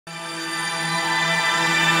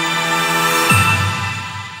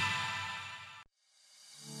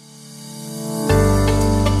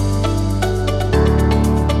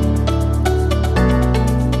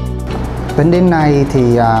Tính đến nay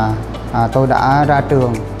thì tôi đã ra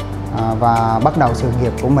trường và bắt đầu sự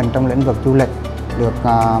nghiệp của mình trong lĩnh vực du lịch được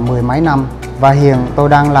mười mấy năm. Và hiện tôi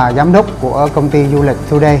đang là giám đốc của công ty du lịch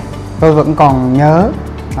Today. Tôi vẫn còn nhớ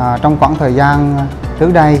trong khoảng thời gian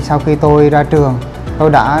trước đây, sau khi tôi ra trường, tôi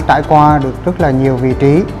đã trải qua được rất là nhiều vị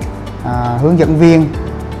trí hướng dẫn viên,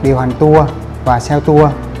 điều hành tour và sale tour.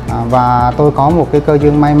 Và tôi có một cái cơ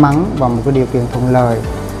duyên may mắn và một cái điều kiện thuận lợi,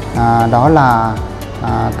 đó là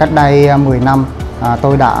cách đây 10 năm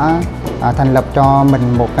tôi đã thành lập cho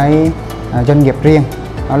mình một cái doanh nghiệp riêng.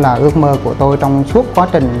 Đó là ước mơ của tôi trong suốt quá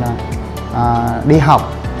trình đi học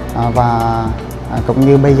và cũng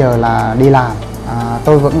như bây giờ là đi làm.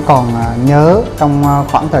 Tôi vẫn còn nhớ trong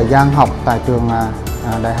khoảng thời gian học tại trường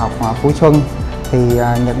Đại học Phú Xuân thì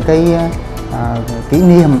những cái kỷ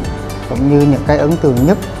niệm cũng như những cái ấn tượng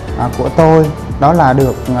nhất của tôi đó là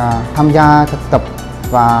được tham gia thực tập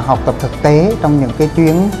và học tập thực tế trong những cái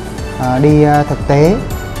chuyến đi thực tế.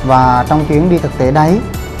 Và trong chuyến đi thực tế đấy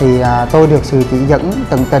thì tôi được sự chỉ dẫn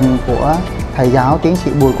tận tình của thầy giáo tiến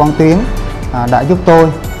sĩ Bùi Quang Tuyến đã giúp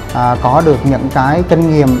tôi có được những cái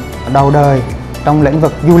kinh nghiệm đầu đời trong lĩnh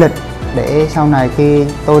vực du lịch, để sau này khi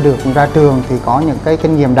tôi được ra trường thì có những cái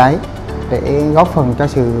kinh nghiệm đấy để góp phần cho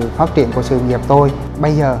sự phát triển của sự nghiệp tôi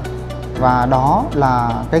bây giờ. Và đó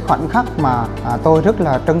là cái khoảnh khắc mà tôi rất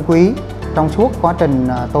là trân quý trong suốt quá trình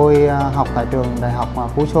tôi học tại trường Đại học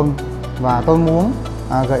Phú Xuân. Và tôi muốn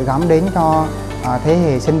gửi gắm đến cho thế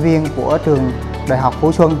hệ sinh viên của trường Đại học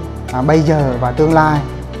Phú Xuân bây giờ và tương lai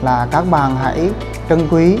là các bạn hãy trân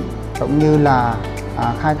quý cũng như là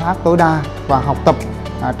khai thác tối đa và học tập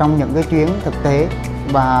trong những cái chuyến thực tế,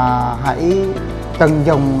 và hãy tận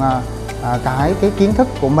dụng cái kiến thức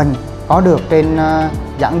của mình có được trên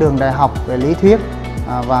giảng đường đại học về lý thuyết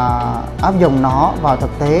và áp dụng nó vào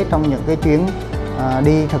thực tế trong những cái chuyến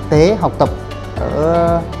đi thực tế học tập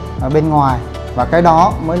ở bên ngoài. Và cái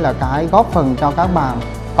đó mới là cái góp phần cho các bạn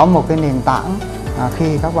có một cái nền tảng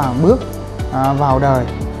khi các bạn bước vào đời,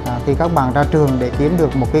 khi các bạn ra trường để kiếm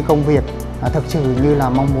được một cái công việc thực sự như là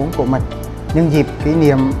mong muốn của mình. Nhân dịp kỷ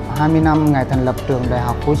niệm 20 năm ngày thành lập trường Đại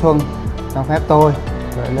học Phú Xuân, cho phép tôi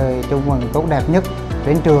gửi lời chúc mừng tốt đẹp nhất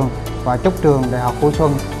đến trường và chúc trường Đại học Phú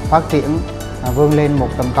Xuân phát triển vươn lên một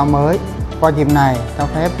tầm cao mới. Qua dịp này cho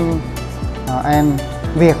phép em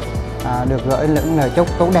Việt được gửi những lời chúc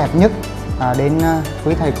tốt đẹp nhất đến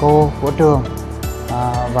quý thầy cô của trường,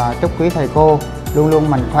 và chúc quý thầy cô luôn luôn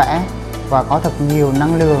mạnh khỏe và có thật nhiều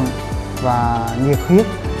năng lượng và nhiệt huyết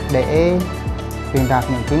để truyền đạt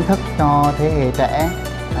những kiến thức cho thế hệ trẻ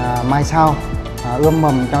mai sau, ươm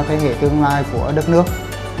mầm cho thế hệ tương lai của đất nước.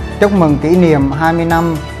 Chúc mừng kỷ niệm 20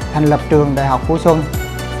 năm thành lập trường Đại học Phú Xuân.